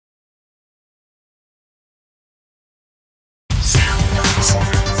In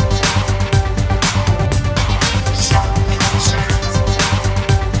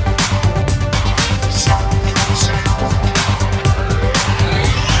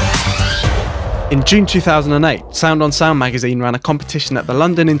June 2008, Sound on Sound magazine ran a competition at the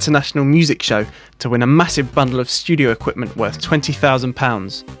London International Music Show to win a massive bundle of studio equipment worth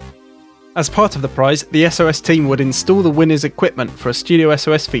 £20,000. As part of the prize, the SOS team would install the winner's equipment for a Studio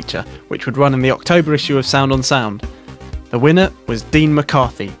SOS feature, which would run in the October issue of Sound on Sound. The winner was Dean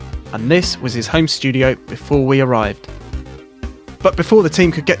McCarthy, and this was his home studio before we arrived. But before the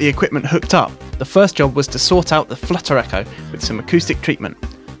team could get the equipment hooked up, the first job was to sort out the flutter echo with some acoustic treatment.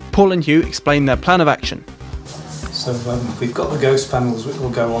 Paul and Hugh explained their plan of action. So we've got the ghost panels which will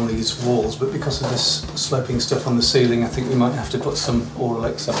go on these walls, but because of this sloping stuff on the ceiling, I think we might have to put some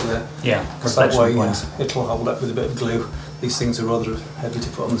Auralex up there. Yeah, because that way it'll hold up with a bit of glue. These things are rather heavy to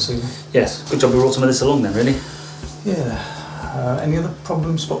put on the ceiling. Yes, good job we brought some of this along then, really. Yeah. Any other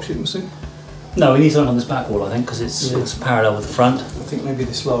problem spots you can see? No, we need something on this back wall, I think, because it's parallel with the front. I think maybe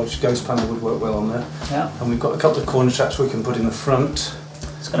this large ghost panel would work well on there. Yeah. And we've got a couple of corner traps we can put in the front.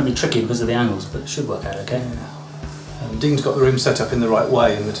 It's going to be tricky because of the angles, but it should work out okay. Yeah. Dean's got the room set up in the right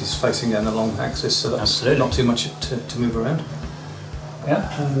way and that he's facing down the long axis, so that's not too much to move around. Yeah.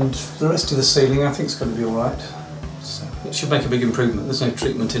 And the rest of the ceiling I think is going to be alright. So it should make a big improvement. There's no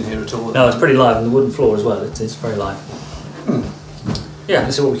treatment in here at all. No, it's pretty live, and the wooden floor as well, it's very live. Yeah,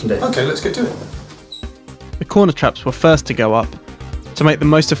 let's see what we can do. Okay, let's get to it. The corner traps were first to go up. To make them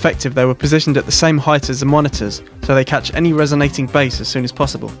most effective, they were positioned at the same height as the monitors, so they catch any resonating bass as soon as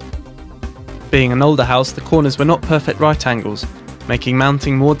possible. Being an older house, the corners were not perfect right angles, making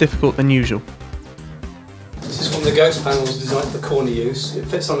mounting more difficult than usual. This is one of the ghost panels designed for corner use. It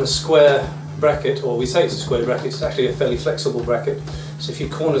fits on a square bracket, or we say it's a square bracket, it's actually a fairly flexible bracket. So if your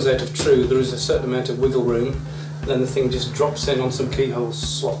corner's out of true, there is a certain amount of wiggle room, then the thing just drops in on some keyhole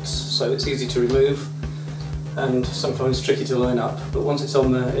slots, so it's easy to remove and sometimes tricky to line up, but once it's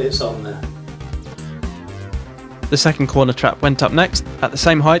on there, it's on there. The second corner trap went up next, at the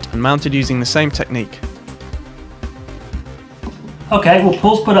same height and mounted using the same technique. Okay, well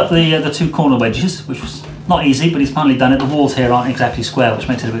Paul's put up the two corner wedges, which was not easy, but he's finally done it. The walls here aren't exactly square, which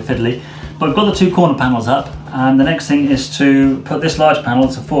makes it a bit fiddly. But we've got the two corner panels up, and the next thing is to put this large panel,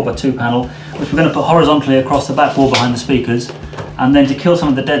 it's a 4x2 panel, which we're going to put horizontally across the back wall behind the speakers. And then to kill some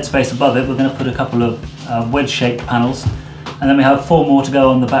of the dead space above it, we're going to put a couple of wedge-shaped panels. And then we have 4 more to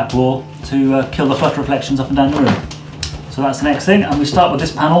go on the back wall to kill the flutter reflections up and down the room. So that's the next thing, and we start with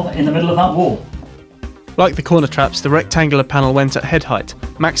this panel in the middle of that wall. Like the corner traps, the rectangular panel went at head height,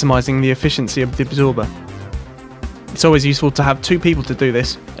 maximising the efficiency of the absorber. It's always useful to have 2 people to do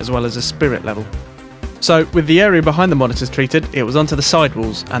this, as well as a spirit level. So, with the area behind the monitors treated, it was onto the side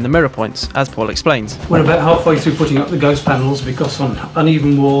walls and the mirror points, as Paul explains. We're about halfway through putting up the ghost panels because on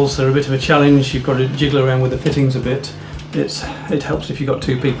uneven walls they're a bit of a challenge. You've got to jiggle around with the fittings a bit. It helps if you've got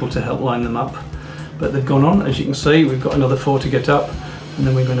 2 people to help line them up. But they've gone on, as you can see. We've got another 4 to get up, and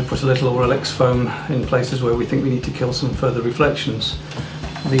then we're going to put a little Auralex foam in places where we think we need to kill some further reflections.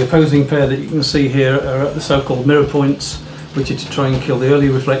 The opposing pair that you can see here are at the so-called mirror points, which are to try and kill the early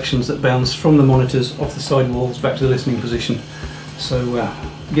reflections that bounce from the monitors off the side walls back to the listening position. So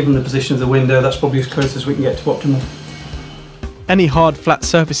given the position of the window, that's probably as close as we can get to optimal. Any hard flat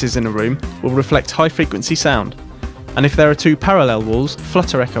surfaces in a room will reflect high frequency sound, and if there are 2 parallel walls,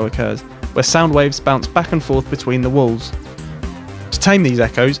 flutter echo occurs, where sound waves bounce back and forth between the walls. To tame these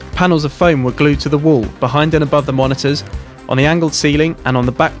echoes, panels of foam were glued to the wall, behind and above the monitors, on the angled ceiling and on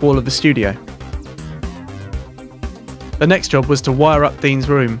the back wall of the studio. The next job was to wire up Dean's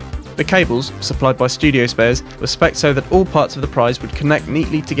room. The cables, supplied by Studio Spares, were spec'd so that all parts of the prize would connect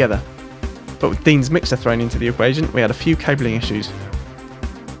neatly together. But with Dean's mixer thrown into the equation, we had a few cabling issues.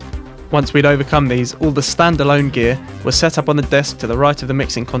 Once we'd overcome these, all the standalone gear was set up on the desk to the right of the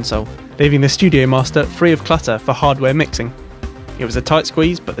mixing console, leaving the Studio Master free of clutter for hardware mixing. It was a tight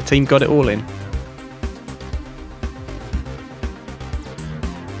squeeze, but the team got it all in.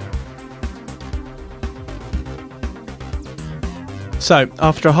 So,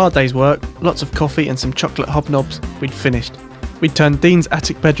 after a hard day's work, lots of coffee and some chocolate hobnobs, we'd finished. We'd turned Dean's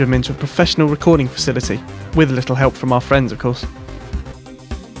attic bedroom into a professional recording facility, with a little help from our friends of course.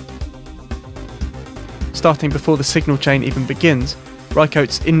 Starting before the signal chain even begins,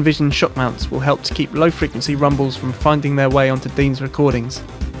 Rycote's InVision shock mounts will help to keep low frequency rumbles from finding their way onto Dean's recordings.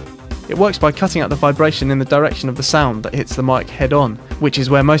 It works by cutting out the vibration in the direction of the sound that hits the mic head on, which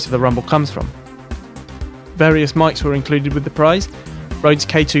is where most of the rumble comes from. Various mics were included with the prize. Rode's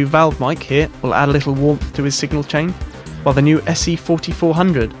K2 valve mic here will add a little warmth to his signal chain, while the new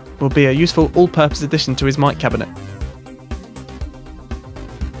SE4400 will be a useful all-purpose addition to his mic cabinet.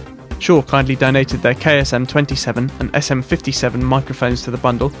 Shure kindly donated their KSM-27 and SM-57 microphones to the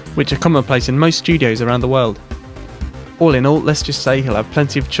bundle, which are commonplace in most studios around the world. All in all, let's just say he'll have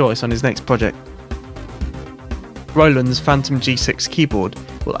plenty of choice on his next project. Roland's Phantom G6 keyboard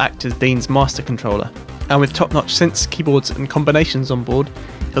will act as Dean's master controller, and with top-notch synths, keyboards and combinations on board,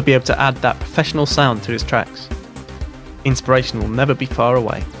 he'll be able to add that professional sound to his tracks. Inspiration will never be far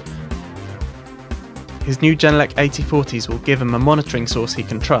away. His new Genelec 8040s will give him a monitoring source he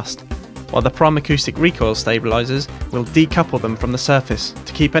can trust, while the Prime Acoustic recoil stabilisers will decouple them from the surface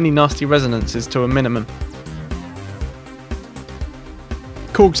to keep any nasty resonances to a minimum.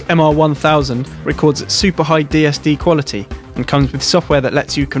 Korg's MR1000 records at super high DSD quality and comes with software that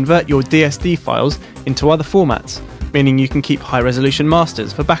lets you convert your DSD files into other formats, meaning you can keep high resolution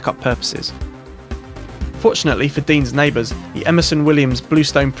masters for backup purposes. Fortunately for Dean's neighbours, the Emerson Williams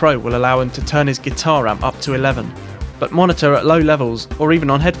Bluestone Pro will allow him to turn his guitar amp up to 11, but monitor at low levels or even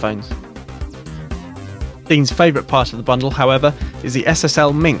on headphones. Dean's favourite part of the bundle, however, is the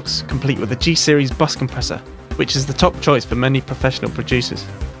SSL Minx, complete with a G-Series bus compressor, which is the top choice for many professional producers.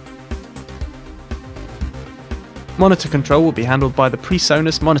 Monitor control will be handled by the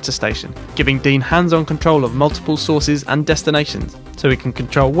PreSonus monitor station, giving Dean hands-on control of multiple sources and destinations, so he can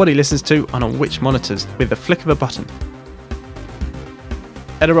control what he listens to and on which monitors with the flick of a button.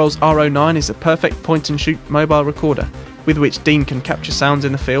 Edirol's R09 is a perfect point-and-shoot mobile recorder, with which Dean can capture sounds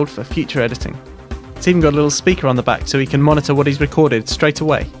in the field for future editing. It's even got a little speaker on the back so he can monitor what he's recorded straight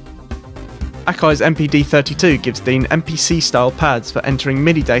away. Akai's MPD32 gives Dean MPC-style pads for entering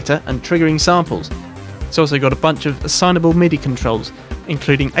MIDI data and triggering samples. It's also got a bunch of assignable MIDI controls,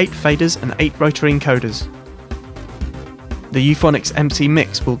 including 8 faders and 8 rotary encoders. The Euphonics MC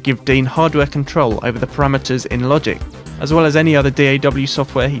Mix will give Dean hardware control over the parameters in Logic, as well as any other DAW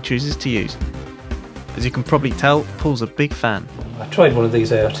software he chooses to use. As you can probably tell, Paul's a big fan. I tried one of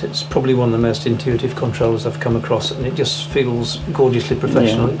these out. It's probably one of the most intuitive controllers I've come across, and it just feels gorgeously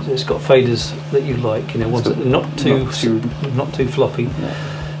professional. Yeah. It's got faders that you like, ones that are not too floppy.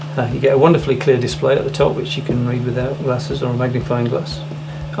 Yeah. You get a wonderfully clear display at the top, which you can read without glasses or a magnifying glass,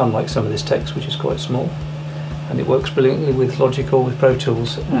 unlike some of this text, which is quite small. And it works brilliantly with Logic or with Pro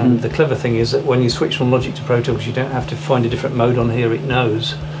Tools. And the clever thing is that when you switch from Logic to Pro Tools, you don't have to find a different mode on here. It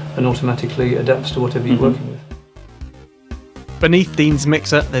knows and automatically adapts to whatever you're working with. Beneath Dean's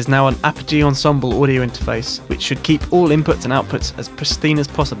mixer, there's now an Apogee Ensemble audio interface, which should keep all inputs and outputs as pristine as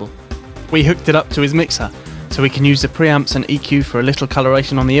possible. We hooked it up to his mixer, so we can use the preamps and EQ for a little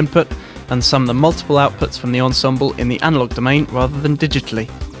coloration on the input, and sum the multiple outputs from the ensemble in the analog domain rather than digitally.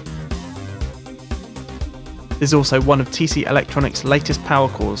 There's also one of TC Electronics' latest power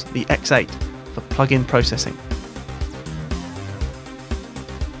cores, the X8, for plug-in processing.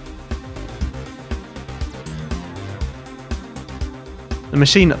 The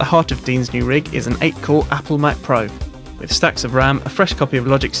machine at the heart of Dean's new rig is an 8-core Apple Mac Pro, with stacks of RAM, a fresh copy of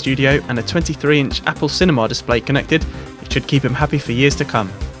Logic Studio and a 23-inch Apple Cinema display connected, which should keep him happy for years to come.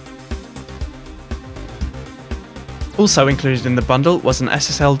 Also included in the bundle was an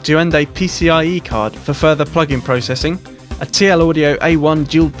SSL Duende PCIe card for further plug-in processing, a TL Audio A1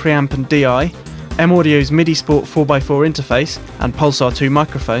 dual preamp and DI, M Audio's MIDI Sport 4x4 interface and Pulsar 2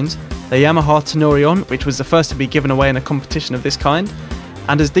 microphones, the Yamaha Tenorion, which was the first to be given away in a competition of this kind,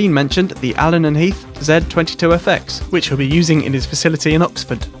 and as Dean mentioned, the Allen & Heath Z22FX, which he'll be using in his facility in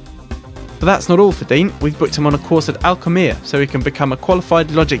Oxford. But that's not all for Dean. We've booked him on a course at Alchemia so he can become a qualified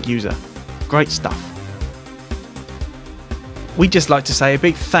Logic user. Great stuff. We'd just like to say a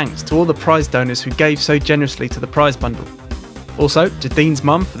big thanks to all the prize donors who gave so generously to the prize bundle. Also to Dean's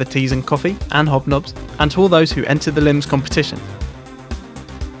mum for the teas and coffee and hobnobs, and to all those who entered the LIMS competition.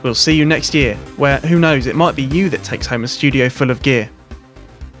 We'll see you next year, where who knows, it might be you that takes home a studio full of gear.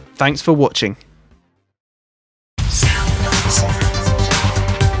 Thanks for watching.